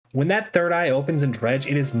When that third eye opens in Dredge,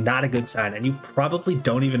 it is not a good sign, and you probably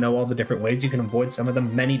don't even know all the different ways you can avoid some of the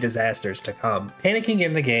many disasters to come. Panicking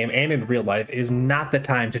in the game and in real life is not the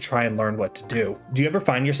time to try and learn what to do. Do you ever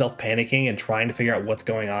find yourself panicking and trying to figure out what's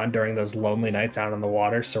going on during those lonely nights out on the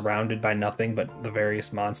water, surrounded by nothing but the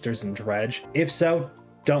various monsters in Dredge? If so,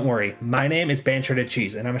 don't worry. My name is Banshredded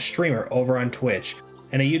Cheese, and I'm a streamer over on Twitch,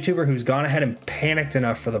 and a YouTuber who's gone ahead and panicked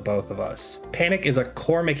enough for the both of us. Panic is a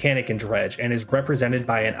core mechanic in Dredge and is represented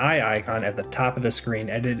by an eye icon at the top of the screen,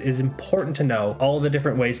 and it is important to know all the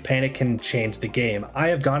different ways Panic can change the game. I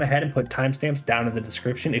have gone ahead and put timestamps down in the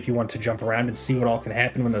description if you want to jump around and see what all can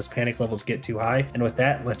happen when those Panic levels get too high, and with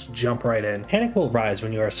that, let's jump right in. Panic will rise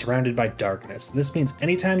when you are surrounded by darkness. This means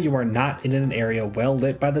anytime you are not in an area well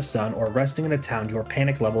lit by the sun or resting in a town, your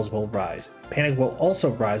Panic levels will rise. Panic will also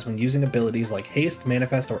rise when using abilities like Haste,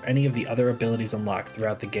 Manifest, or any of the other abilities unlocked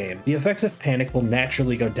throughout the game. The effects of Panic will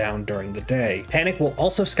naturally go down during the day. Panic will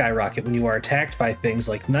also skyrocket when you are attacked by things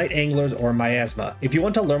like Night Anglers or Miasma. If you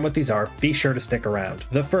want to learn what these are, be sure to stick around.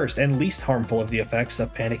 The first and least harmful of the effects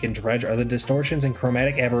of Panic and Dredge are the Distortions and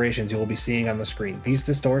Chromatic Aberrations you will be seeing on the screen. These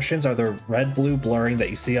distortions are the red-blue blurring that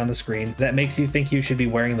you see on the screen that makes you think you should be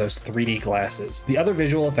wearing those 3D glasses. The other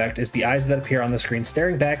visual effect is the eyes that appear on the screen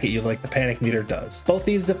staring back at you like the Panic meter does. Both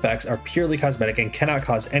these effects are purely cosmetic and cannot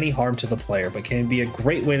cause any harm to the player, but can be a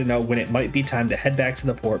great way to know when it might be time to head back to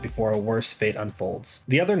the port before a worse fate unfolds.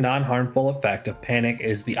 The other non-harmful effect of Panic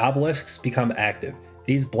is the Obelisks become active.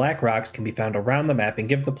 These black rocks can be found around the map and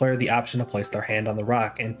give the player the option to place their hand on the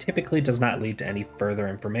rock, and typically does not lead to any further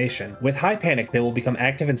information. With high Panic, they will become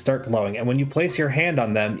active and start glowing, and when you place your hand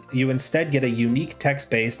on them, you instead get a unique text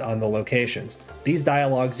based on the locations. These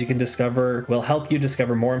dialogues you can discover will help you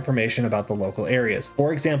discover more information about the local areas.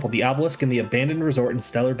 For example, the obelisk in the abandoned resort in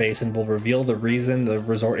Stellar Basin will reveal the reason the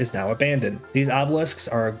resort is now abandoned. These obelisks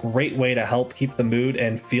are a great way to help keep the mood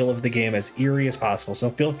and feel of the game as eerie as possible, so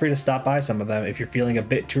feel free to stop by some of them if you're feeling a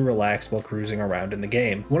bit too relaxed while cruising around in the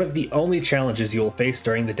game. One of the only challenges you will face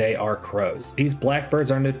during the day are crows. These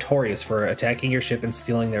blackbirds are notorious for attacking your ship and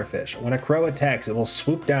stealing their fish. When a crow attacks, it will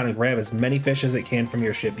swoop down and grab as many fish as it can from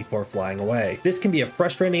your ship before flying away. This can be a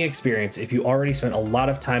frustrating experience if you already spent a lot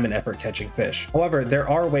of time and effort catching fish. However, there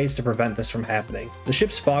are ways to prevent this from happening. The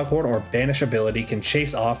ship's foghorn or banish ability can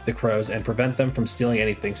chase off the crows and prevent them from stealing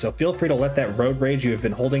anything, so feel free to let that road rage you have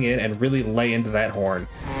been holding in and really lay into that horn.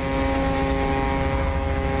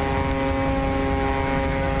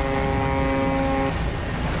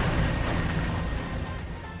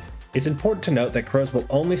 It's important to note that crows will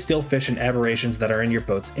only steal fish and aberrations that are in your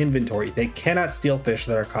boat's inventory. They cannot steal fish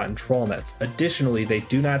that are caught in troll nets. Additionally, they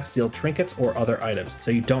do not steal trinkets or other items,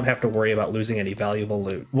 so you don't have to worry about losing any valuable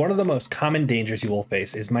loot. One of the most common dangers you will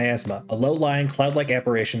face is Miasma, a low-lying cloud-like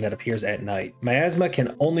apparition that appears at night. Miasma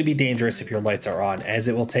can only be dangerous if your lights are on, as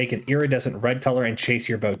it will take an iridescent red color and chase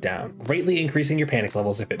your boat down, greatly increasing your panic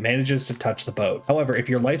levels if it manages to touch the boat. However, if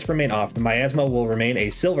your lights remain off, the Miasma will remain a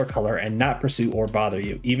silver color and not pursue or bother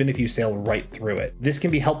you, even if you sail right through it. This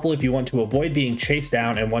can be helpful if you want to avoid being chased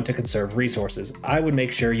down and want to conserve resources. I would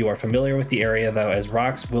make sure you are familiar with the area though, as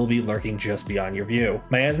rocks will be lurking just beyond your view.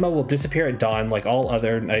 Miasma will disappear at dawn like all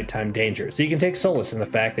other nighttime dangers, so you can take solace in the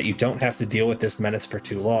fact that you don't have to deal with this menace for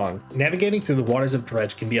too long. Navigating through the waters of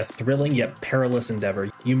Dredge can be a thrilling yet perilous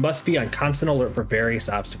endeavor. You must be on constant alert for various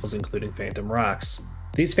obstacles, including phantom rocks.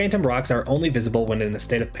 These phantom rocks are only visible when in a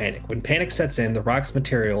state of panic. When panic sets in, the rocks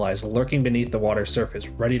materialize, lurking beneath the water's surface,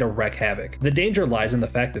 ready to wreak havoc. The danger lies in the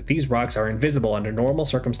fact that these rocks are invisible under normal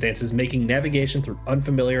circumstances, making navigation through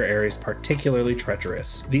unfamiliar areas particularly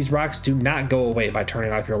treacherous. These rocks do not go away by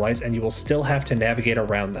turning off your lights, and you will still have to navigate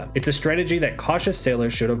around them. It's a strategy that cautious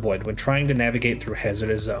sailors should avoid when trying to navigate through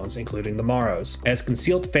hazardous zones, including the Maros, as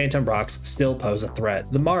concealed phantom rocks still pose a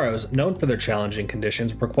threat. The Maros, known for their challenging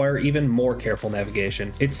conditions, require even more careful navigation.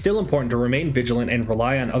 It's still important to remain vigilant and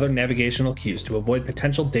rely on other navigational cues to avoid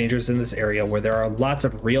potential dangers in this area where there are lots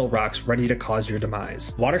of real rocks ready to cause your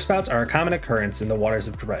demise. Waterspouts are a common occurrence in the waters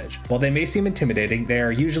of Dredge. While they may seem intimidating, they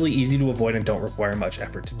are usually easy to avoid and don't require much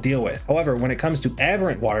effort to deal with. However, when it comes to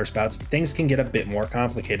aberrant waterspouts, things can get a bit more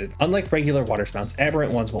complicated. Unlike regular waterspouts,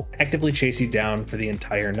 aberrant ones will actively chase you down for the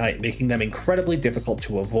entire night, making them incredibly difficult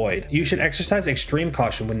to avoid. You should exercise extreme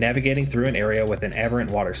caution when navigating through an area with an aberrant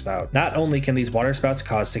waterspout. Not only can these waterspouts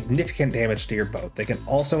cause significant damage to your boat, they can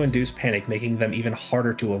also induce panic, making them even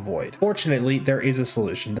harder to avoid. Fortunately, there is a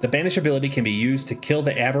solution. The banish ability can be used to kill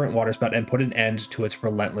the aberrant waterspout and put an end to its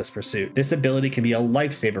relentless pursuit. This ability can be a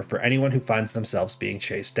lifesaver for anyone who finds themselves being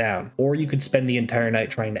chased down, or you could spend the entire night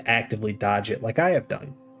trying to actively dodge it like I have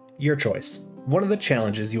done. Your choice. One of the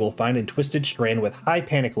challenges you will find in Twisted Strand with high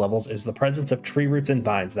panic levels is the presence of tree roots and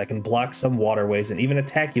vines that can block some waterways and even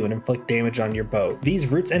attack you and inflict damage on your boat. These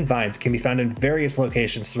roots and vines can be found in various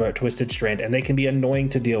locations throughout Twisted Strand, and they can be annoying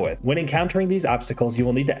to deal with. When encountering these obstacles, you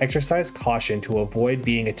will need to exercise caution to avoid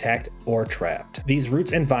being attacked or trapped. These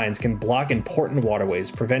roots and vines can block important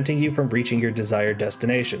waterways, preventing you from reaching your desired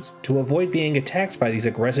destinations. To avoid being attacked by these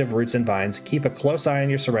aggressive roots and vines, keep a close eye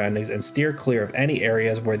on your surroundings and steer clear of any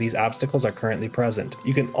areas where these obstacles are currently present.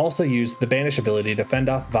 You can also use the Banish ability to fend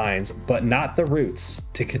off vines, but not the roots,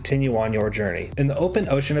 to continue on your journey. In the open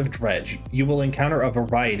ocean of Dredge, you will encounter a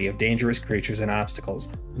variety of dangerous creatures and obstacles.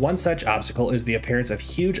 One such obstacle is the appearance of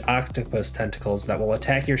huge octopus tentacles that will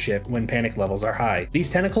attack your ship when panic levels are high. These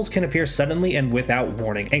tentacles can appear suddenly and without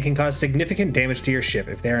warning, and can cause significant damage to your ship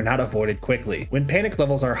if they are not avoided quickly. When panic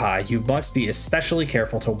levels are high, you must be especially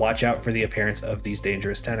careful to watch out for the appearance of these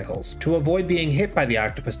dangerous tentacles. To avoid being hit by the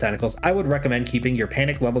octopus tentacles, I would recommend keeping your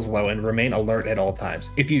panic levels low and remain alert at all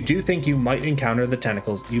times. If you do think you might encounter the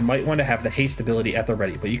tentacles, you might want to have the haste ability at the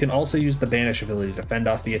ready, but you can also use the Banish ability to fend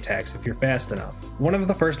off the attacks if you're fast enough. One of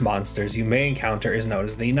the first monsters you may encounter is known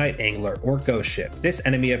as the Night Angler, or Ghost Ship. This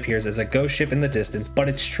enemy appears as a ghost ship in the distance, but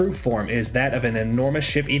its true form is that of an enormous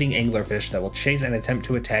ship-eating anglerfish that will chase and attempt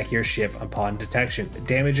to attack your ship upon detection,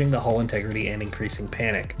 damaging the hull integrity and increasing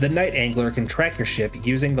panic. The Night Angler can track your ship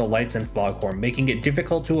using the lights and foghorn, making it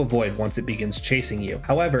difficult to avoid once it begins chasing you.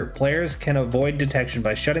 However, players can avoid detection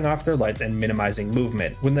by shutting off their lights and minimizing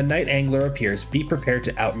movement. When the Night Angler appears, be prepared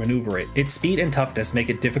to outmaneuver it. Its speed and toughness make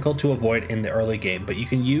it difficult to avoid in the early game, but you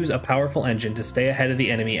can use a powerful engine to stay ahead of the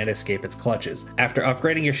enemy and escape its clutches. After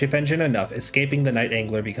upgrading your ship engine enough, escaping the Night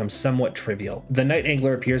Angler becomes somewhat trivial. The Night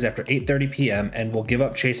Angler appears after 8:30 p.m. and will give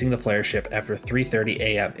up chasing the player ship after 3:30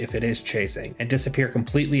 a.m. if it is chasing, and disappear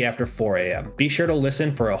completely after 4 a.m. Be sure to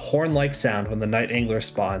listen for a horn-like sound when the Night Angler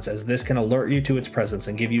spawns, as this can alert you to its presence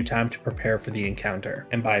and give you time to prepare for the encounter.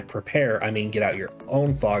 And by prepare, I mean get out your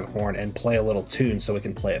own foghorn and play a little tune so it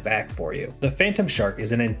can play it back for you. The Phantom Shark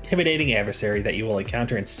is an intimidating adversary that you will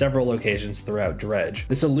encounter in several locations throughout Dredge.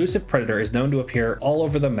 This elusive predator is known to appear all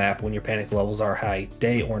over the map when your panic levels are high,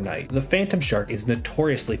 day or night. The Phantom Shark is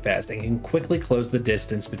notoriously fast and can quickly close the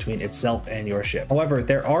distance between itself and your ship. However,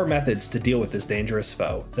 there are methods to deal with this dangerous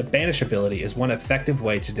foe. The Banish ability is one effective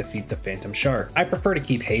way to defeat the Phantom Shark. I prefer to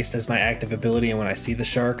keep haste as my active ability, and when I see the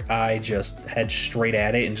shark, I just head straight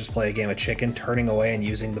at it and just play a game of chicken, turning away and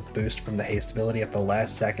using the boost from the haste ability at the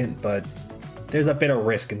last second, but there's a bit of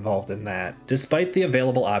risk involved in that. Despite the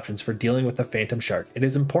available options for dealing with the Phantom Shark, it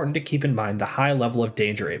is important to keep in mind the high level of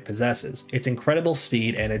danger it possesses. Its incredible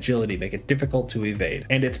speed and agility make it difficult to evade,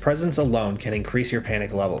 and its presence alone can increase your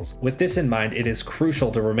panic levels. With this in mind, it is crucial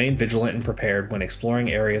to remain vigilant and prepared when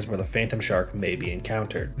exploring areas where the Phantom Shark may be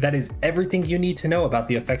encountered. That is everything you need to know about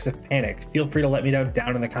the effects of panic. Feel free to let me know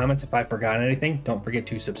down in the comments if I forgot anything. Don't forget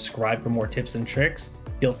to subscribe for more tips and tricks.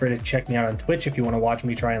 Feel free to check me out on Twitch if you want to watch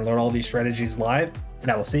me try and learn all these strategies live,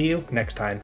 and I will see you next time.